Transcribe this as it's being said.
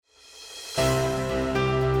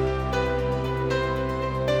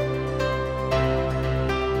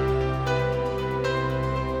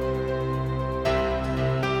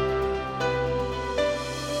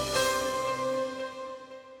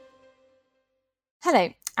Hello,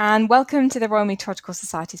 and welcome to the Royal Meteorological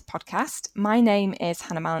Society's podcast. My name is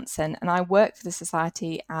Hannah Mallinson, and I work for the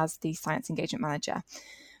Society as the Science Engagement Manager.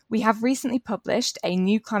 We have recently published a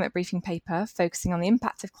new climate briefing paper focusing on the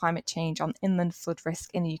impact of climate change on inland flood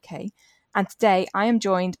risk in the UK, and today I am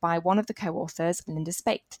joined by one of the co-authors, Linda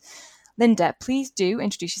Spate. Linda, please do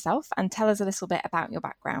introduce yourself and tell us a little bit about your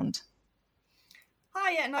background.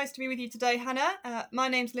 Hi, nice to be with you today, Hannah. My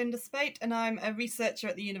name's Linda Spate, and I'm a researcher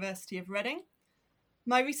at the University of Reading.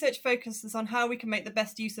 My research focuses on how we can make the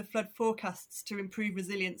best use of flood forecasts to improve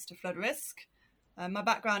resilience to flood risk. My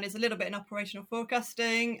background is a little bit in operational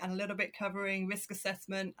forecasting and a little bit covering risk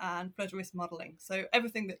assessment and flood risk modelling. So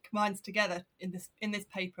everything that combines together in this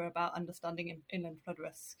paper about understanding inland flood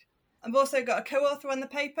risk. I've also got a co-author on the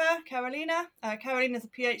paper, Carolina. Carolina is a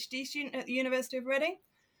PhD student at the University of Reading,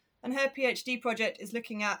 and her PhD project is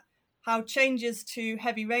looking at how changes to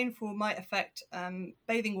heavy rainfall might affect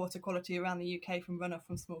bathing water quality around the UK from runoff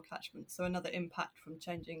from small catchments, so another impact from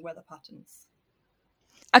changing weather patterns.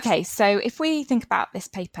 Okay, so if we think about this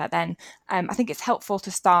paper then, I think it's helpful to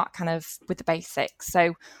start kind of with the basics.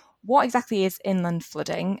 So what exactly is inland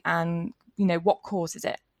flooding and, what causes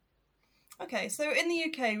it? Okay, so in the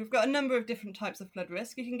UK, we've got a number of different types of flood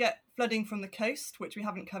risk. You can get flooding from the coast, which we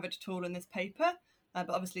haven't covered at all in this paper, but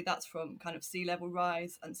obviously that's from kind of sea level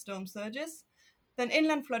rise and storm surges. Then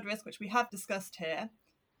inland flood risk, which we have discussed here,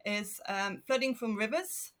 is flooding from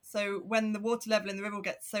rivers. So when the water level in the river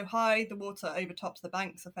gets so high, the water overtops the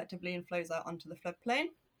banks effectively and flows out onto the floodplain.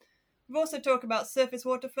 We've also talked about surface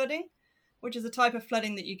water flooding, which is a type of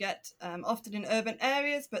flooding that you get often in urban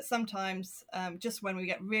areas, but sometimes just when we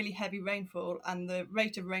get really heavy rainfall and the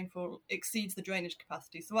rate of rainfall exceeds the drainage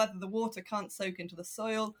capacity. So either the water can't soak into the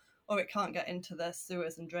soil or it can't get into the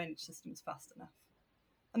sewers and drainage systems fast enough.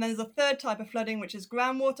 And then there's a third type of flooding, which is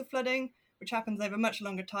groundwater flooding, which happens over much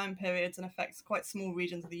longer time periods and affects quite small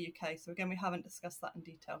regions of the UK. So again, we haven't discussed that in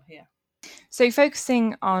detail here. So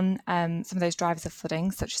focusing on some of those drivers of flooding,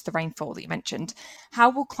 such as the rainfall that you mentioned, how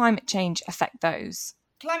will climate change affect those?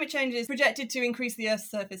 Climate change is projected to increase the Earth's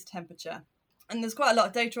surface temperature. And there's quite a lot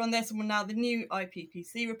of data on this. And now the new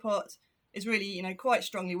IPCC report is really, quite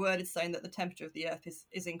strongly worded, saying that the temperature of the Earth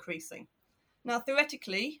is increasing. Now,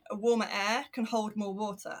 theoretically, a warmer air can hold more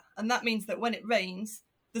water. And that means that when it rains,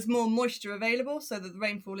 there's more moisture available so that the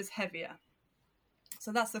rainfall is heavier.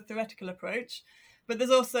 So that's the theoretical approach. But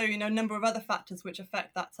there's also, a number of other factors which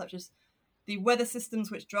affect that, such as the weather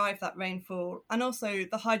systems which drive that rainfall and also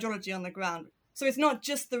the hydrology on the ground. So it's not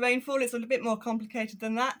just the rainfall, it's a little bit more complicated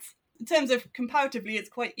than that. In terms of comparatively, it's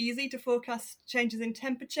quite easy to forecast changes in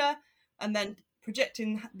temperature, and then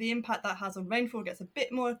projecting the impact that has on rainfall gets a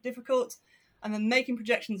bit more difficult, and then making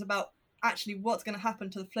projections about actually what's going to happen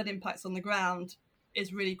to the flood impacts on the ground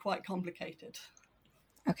is really quite complicated.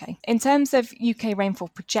 Okay. In terms of UK rainfall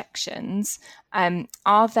projections,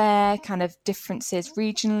 are there kind of differences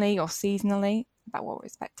regionally or seasonally about what we're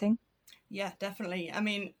expecting? Yeah, definitely. I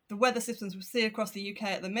mean, the weather systems we see across the UK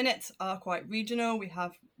at the minute are quite regional. We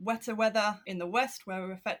have wetter weather in the west, where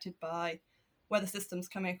we're affected by weather systems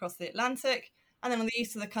coming across the Atlantic. And then on the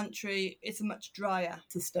east of the country, it's a much drier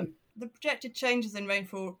system. The projected changes in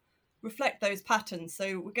rainfall reflect those patterns.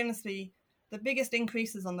 So we're going to see the biggest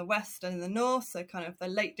increases on the west and in the north, so kind of the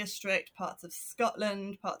Lake District, parts of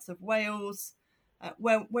Scotland, parts of Wales,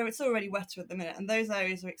 where it's already wetter at the minute. And those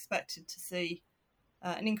areas are expected to see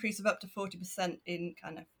an increase of up to 40% in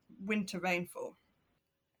kind of winter rainfall.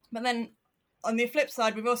 But then on the flip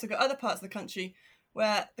side, we've also got other parts of the country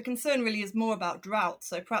where the concern really is more about drought.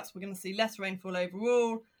 So perhaps we're going to see less rainfall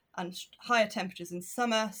overall and higher temperatures in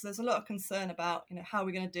summer. So there's a lot of concern about, how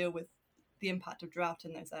we're going to deal with the impact of drought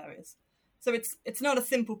in those areas. So it's not a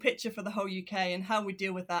simple picture for the whole UK, and how we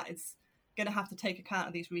deal with that is going to have to take account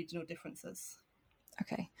of these regional differences.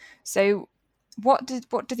 Okay. So what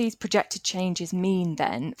do these projected changes mean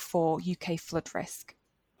then for UK flood risk?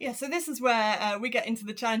 Yeah, so this is where we get into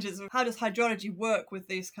the challenges of how does hydrology work with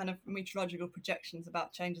these kind of meteorological projections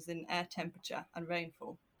about changes in air temperature and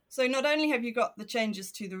rainfall. So not only have you got the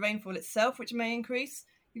changes to the rainfall itself, which may increase,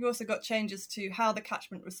 you've also got changes to how the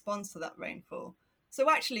catchment responds to that rainfall. So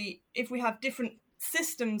actually, if we have different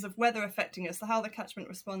systems of weather affecting us, how the catchment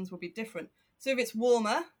responds will be different. So if it's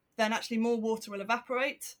warmer, then actually more water will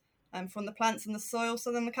evaporate from the plants in the soil,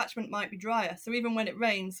 so then the catchment might be drier. So even when it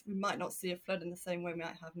rains, we might not see a flood in the same way we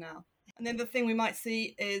might have now. And then the thing we might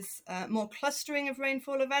see is more clustering of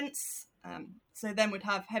rainfall events. So then we'd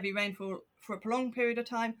have heavy rainfall for a prolonged period of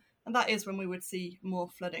time, and that is when we would see more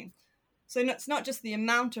flooding. So it's not just the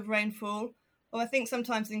amount of rainfall, or I think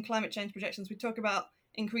sometimes in climate change projections we talk about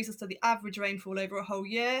increases to the average rainfall over a whole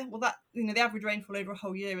year. Well, that, the average rainfall over a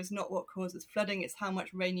whole year is not what causes flooding, it's how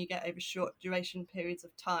much rain you get over short duration periods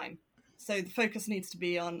of time. So the focus needs to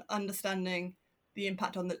be on understanding the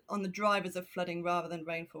impact on the drivers of flooding rather than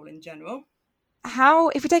rainfall in general.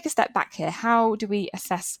 If we take a step back here, how do we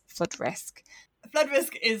assess flood risk? Flood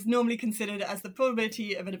risk is normally considered as the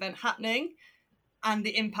probability of an event happening and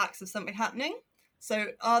the impacts of something happening. So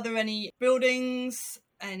are there any buildings,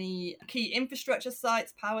 any key infrastructure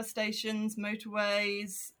sites, power stations,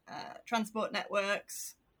 motorways, transport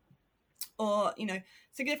networks, or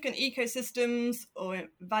significant ecosystems or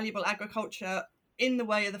valuable agriculture in the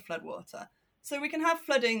way of the floodwater? So we can have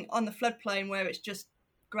flooding on the floodplain where it's just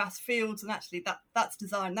grass fields, and actually that's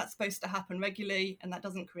designed, that's supposed to happen regularly, and that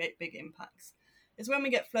doesn't create big impacts. It's when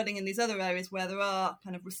we get flooding in these other areas where there are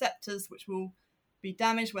kind of receptors which will be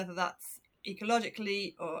damaged, whether that's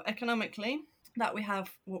ecologically or economically, that we have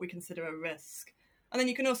what we consider a risk. And then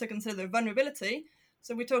you can also consider the vulnerability.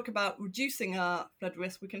 So we talk about reducing our flood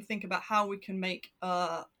risk. We can think about how we can make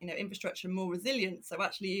our infrastructure more resilient. So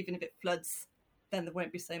actually, even if it floods, then there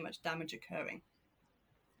won't be so much damage occurring.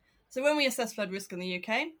 So when we assess flood risk in the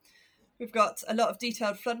UK, we've got a lot of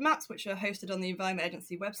detailed flood maps which are hosted on the Environment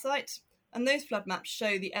Agency website. And those flood maps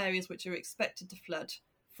show the areas which are expected to flood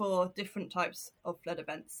for different types of flood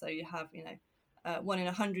events. So you have, 1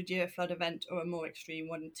 in 100-year flood event, or a more extreme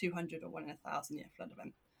 1 in 200 or 1 in 1,000-year flood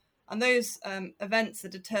event. And those events are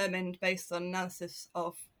determined based on analysis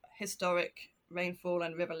of historic rainfall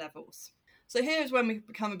and river levels. So here is when we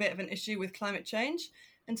become a bit of an issue with climate change,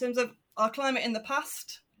 in terms of our climate in the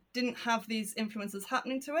past didn't have these influences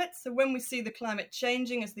happening to it. So when we see the climate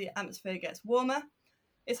changing as the atmosphere gets warmer,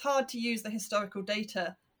 it's hard to use the historical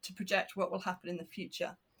data to project what will happen in the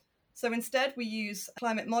future. So instead, we use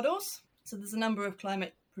climate models. So there's a number of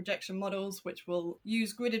climate projection models which will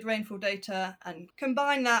use gridded rainfall data and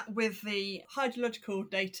combine that with the hydrological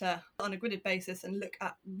data on a gridded basis and look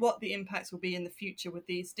at what the impacts will be in the future with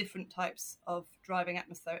these different types of driving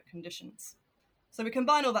atmospheric conditions. So we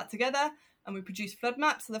combine all that together and we produce flood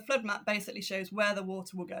maps. So the flood map basically shows where the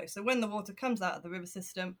water will go. So when the water comes out of the river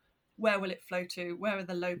system, where will it flow to? Where are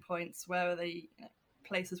the low points? Where are the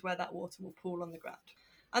places where that water will pool on the ground?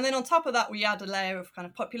 And then on top of that, we add a layer of kind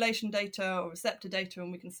of population data or receptor data,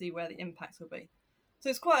 and we can see where the impacts will be. So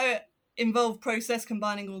it's quite an involved process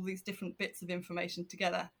combining all these different bits of information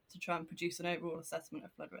together to try and produce an overall assessment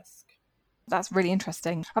of flood risk. That's really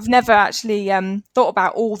interesting. I've never actually thought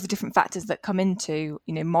about all the different factors that come into,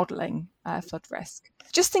 modelling flood risk.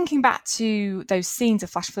 Just thinking back to those scenes of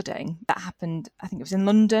flash flooding that happened, I think it was in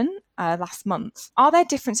London last month. Are there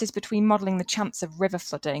differences between modelling the chance of river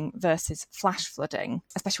flooding versus flash flooding,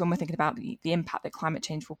 especially when we're thinking about the impact that climate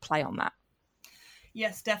change will play on that?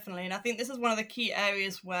 Yes, definitely. And I think this is one of the key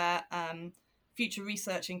areas where future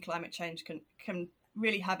research in climate change can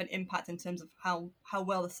really have an impact in terms of how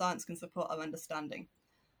well the science can support our understanding.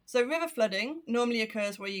 So river flooding normally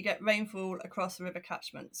occurs where you get rainfall across the river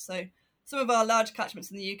catchments. So some of our large catchments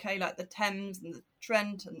in the UK, like the Thames and the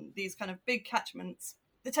Trent and these kind of big catchments,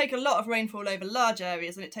 they take a lot of rainfall over large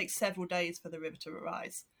areas, and it takes several days for the river to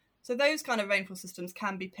rise. So those kind of rainfall systems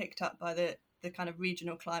can be picked up by the kind of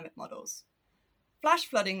regional climate models. Flash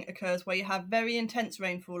flooding occurs where you have very intense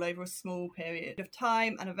rainfall over a small period of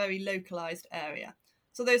time and a very localised area.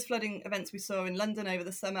 So those flooding events we saw in London over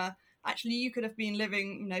the summer, actually you could have been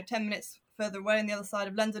living 10 minutes further away on the other side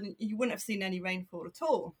of London and you wouldn't have seen any rainfall at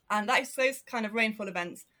all. And those kind of rainfall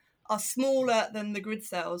events are smaller than the grid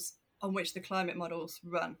cells on which the climate models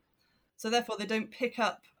run. So therefore they don't pick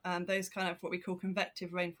up those kind of what we call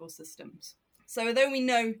convective rainfall systems. So although we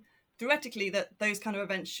know theoretically that those kind of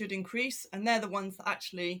events should increase, and they're the ones that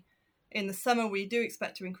actually in the summer we do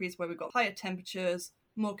expect to increase, where we've got higher temperatures,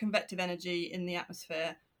 more convective energy in the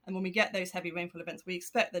atmosphere, and when we get those heavy rainfall events we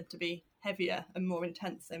expect them to be heavier and more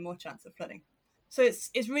intense, so more chance of flooding. So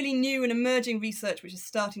it's really new and emerging research which is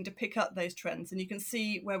starting to pick up those trends, and you can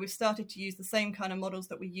see where we've started to use the same kind of models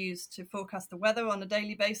that we use to forecast the weather on a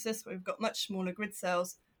daily basis, where we've got much smaller grid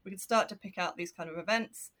cells. We can start to pick out these kind of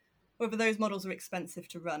events. However, those models are expensive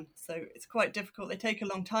to run, so it's quite difficult. They take a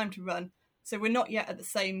long time to run, so we're not yet at the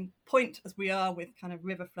same point as we are with kind of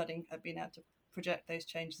river flooding at being able to project those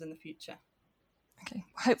changes in the future. Okay,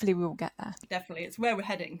 hopefully we will get there. Definitely, it's where we're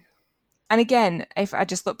heading. And again, if I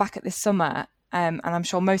just look back at this summer, and I'm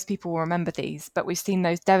sure most people will remember these, but we've seen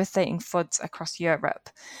those devastating floods across Europe.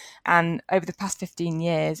 And over the past 15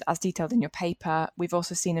 years, as detailed in your paper, we've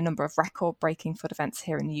also seen a number of record-breaking flood events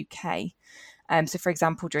here in the UK. So, for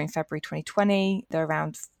example, during February 2020, there were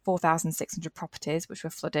around 4,600 properties which were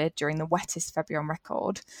flooded during the wettest February on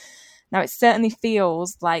record. Now, it certainly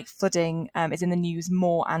feels like flooding is in the news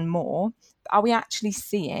more and more. Are we actually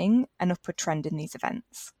seeing an upward trend in these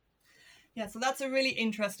events? Yeah, so that's a really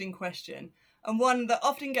interesting question, and one that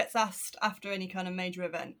often gets asked after any kind of major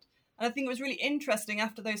event. And I think it was really interesting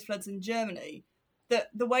after those floods in Germany that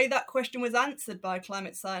the way that question was answered by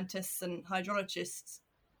climate scientists and hydrologists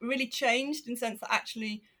really changed, in the sense that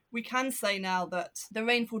actually we can say now that the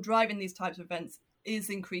rainfall driving these types of events is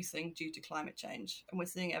increasing due to climate change, and we're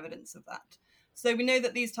seeing evidence of that. So we know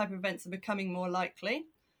that these type of events are becoming more likely.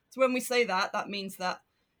 So when we say that, that means that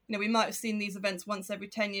we might have seen these events once every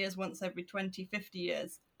 10 years, once every 20, 50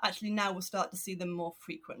 years. Actually, now we'll start to see them more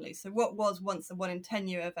frequently. So what was once a 1 in 10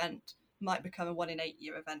 year event might become a 1 in 8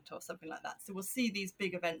 year event or something like that. So we'll see these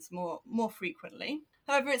big events more frequently.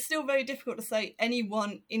 However, it's still very difficult to say any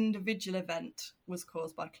one individual event was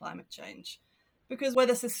caused by climate change, because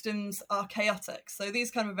weather systems are chaotic. So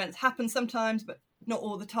these kind of events happen sometimes, but not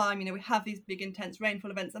all the time. We have these big intense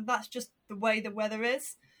rainfall events, and that's just the way the weather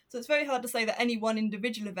is. So it's very hard to say that any one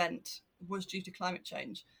individual event was due to climate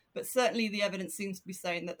change. But certainly the evidence seems to be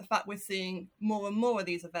saying that the fact we're seeing more and more of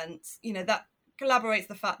these events, that corroborates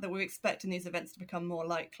the fact that we're expecting these events to become more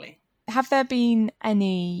likely. Have there been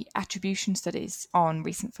any attribution studies on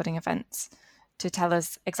recent flooding events to tell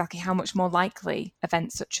us exactly how much more likely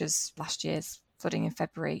events such as last year's flooding in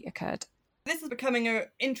February occurred? This is becoming an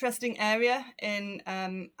interesting area in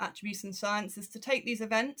attribution science, is to take these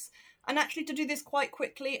events and actually to do this quite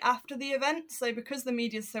quickly after the event. So because the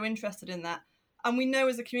media is so interested in that, and we know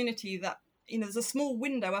as a community that there's a small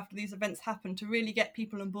window after these events happen to really get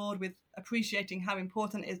people on board with appreciating how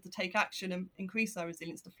important it is to take action and increase our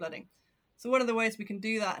resilience to flooding. So one of the ways we can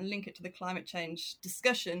do that and link it to the climate change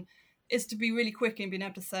discussion is to be really quick in being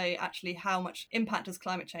able to say actually how much impact has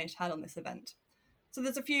climate change had on this event. So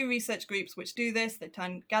there's a few research groups which do this. They try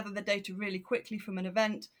and gather the data really quickly from an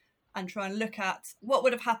event and try and look at what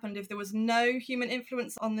would have happened if there was no human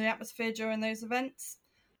influence on the atmosphere during those events.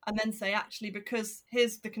 And then say, actually, because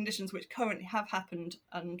here's the conditions which currently have happened,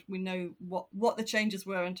 and we know what the changes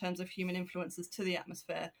were in terms of human influences to the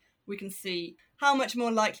atmosphere, we can see how much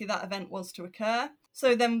more likely that event was to occur.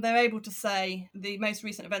 So then they're able to say the most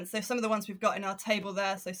recent events. So some of the ones we've got in our table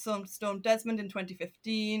there, so Storm Desmond in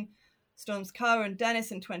 2015, Storms Kara and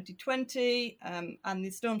Dennis in 2020, and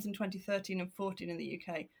the storms in 2013 and 14 in the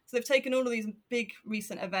UK. So they've taken all of these big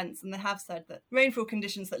recent events and they have said that rainfall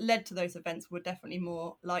conditions that led to those events were definitely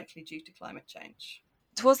more likely due to climate change.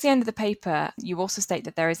 Towards the end of the paper, you also state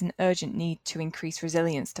that there is an urgent need to increase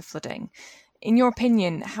resilience to flooding. In your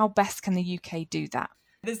opinion, how best can the UK do that?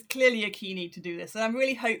 There's clearly a key need to do this, and I'm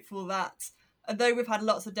really hopeful that although we've had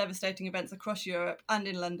lots of devastating events across Europe and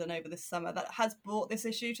in London over this summer, that has brought this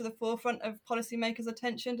issue to the forefront of policymakers'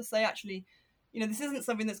 attention to say, actually, this isn't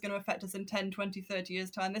something that's going to affect us in 10, 20, 30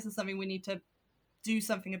 years' time. This is something we need to do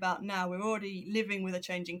something about now. We're already living with a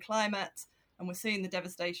changing climate, and we're seeing the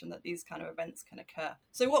devastation that these kind of events can occur.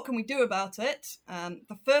 So what can we do about it?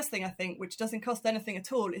 The first thing, I think, which doesn't cost anything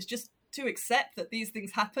at all, is just to accept that these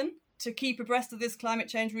things happen, to keep abreast of this climate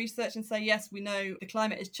change research and say, yes, we know the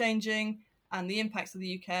climate is changing, and the impacts of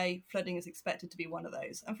the UK, flooding is expected to be one of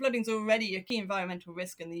those. And flooding is already a key environmental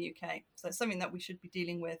risk in the UK. So it's something that we should be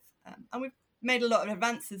dealing with. And we've made a lot of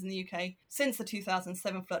advances in the UK since the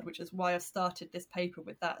 2007 flood, which is why I've started this paper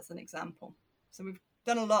with that as an example. So we've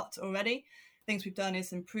done a lot already. Things we've done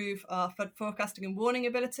is improve our flood forecasting and warning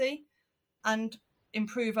ability and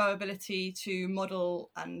improve our ability to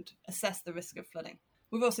model and assess the risk of flooding.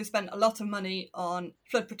 We've also spent a lot of money on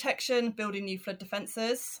flood protection, building new flood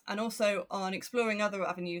defences, and also on exploring other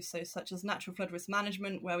avenues, so such as natural flood risk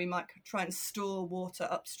management, where we might try and store water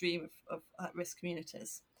upstream of at-risk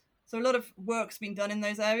communities. So a lot of work's been done in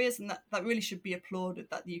those areas, and that really should be applauded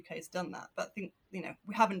that the UK has done that. But I think,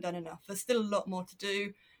 we haven't done enough. There's still a lot more to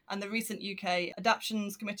do. And the recent UK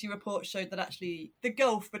Adaptations Committee report showed that actually the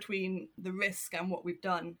gulf between the risk and what we've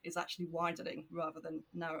done is actually widening rather than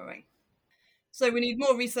narrowing. So we need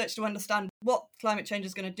more research to understand what climate change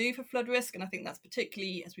is going to do for flood risk. And I think that's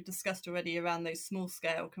particularly, as we discussed already, around those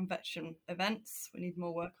small-scale convection events. We need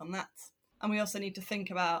more work on that. And we also need to think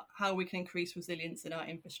about how we can increase resilience in our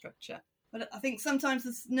infrastructure. But I think sometimes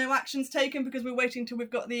there's no actions taken because we're waiting till we've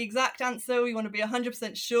got the exact answer. We want to be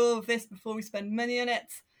 100% sure of this before we spend money on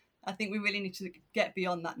it. I think we really need to get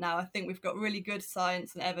beyond that now. I think we've got really good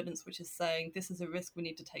science and evidence which is saying this is a risk we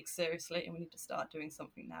need to take seriously and we need to start doing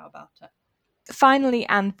something now about it. Finally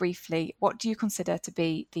and briefly, what do you consider to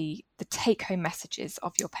be the take-home messages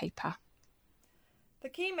of your paper? The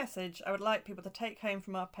key message I would like people to take home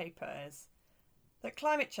from our paper is that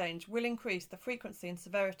climate change will increase the frequency and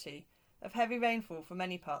severity of heavy rainfall for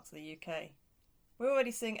many parts of the UK. We're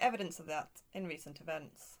already seeing evidence of that in recent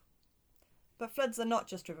events. But floods are not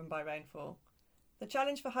just driven by rainfall. The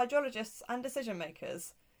challenge for hydrologists and decision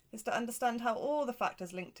makers is to understand how all the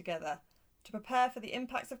factors link together to prepare for the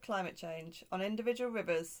impacts of climate change on individual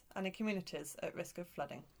rivers and in communities at risk of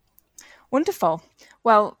flooding. Wonderful.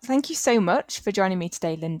 Well, thank you so much for joining me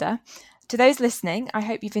today, Linda. To those listening, I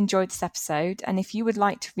hope you've enjoyed this episode, and if you would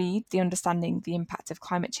like to read the Understanding the Impact of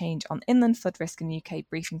Climate Change on Inland Flood Risk in the UK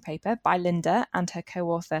briefing paper by Linda and her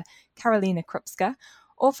co-author Karolina Krupska,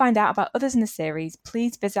 or find out about others in the series,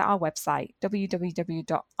 please visit our website,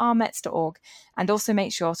 www.rmets.org, and also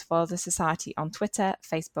make sure to follow the Society on Twitter,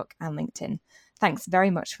 Facebook and LinkedIn. Thanks very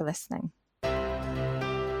much for listening.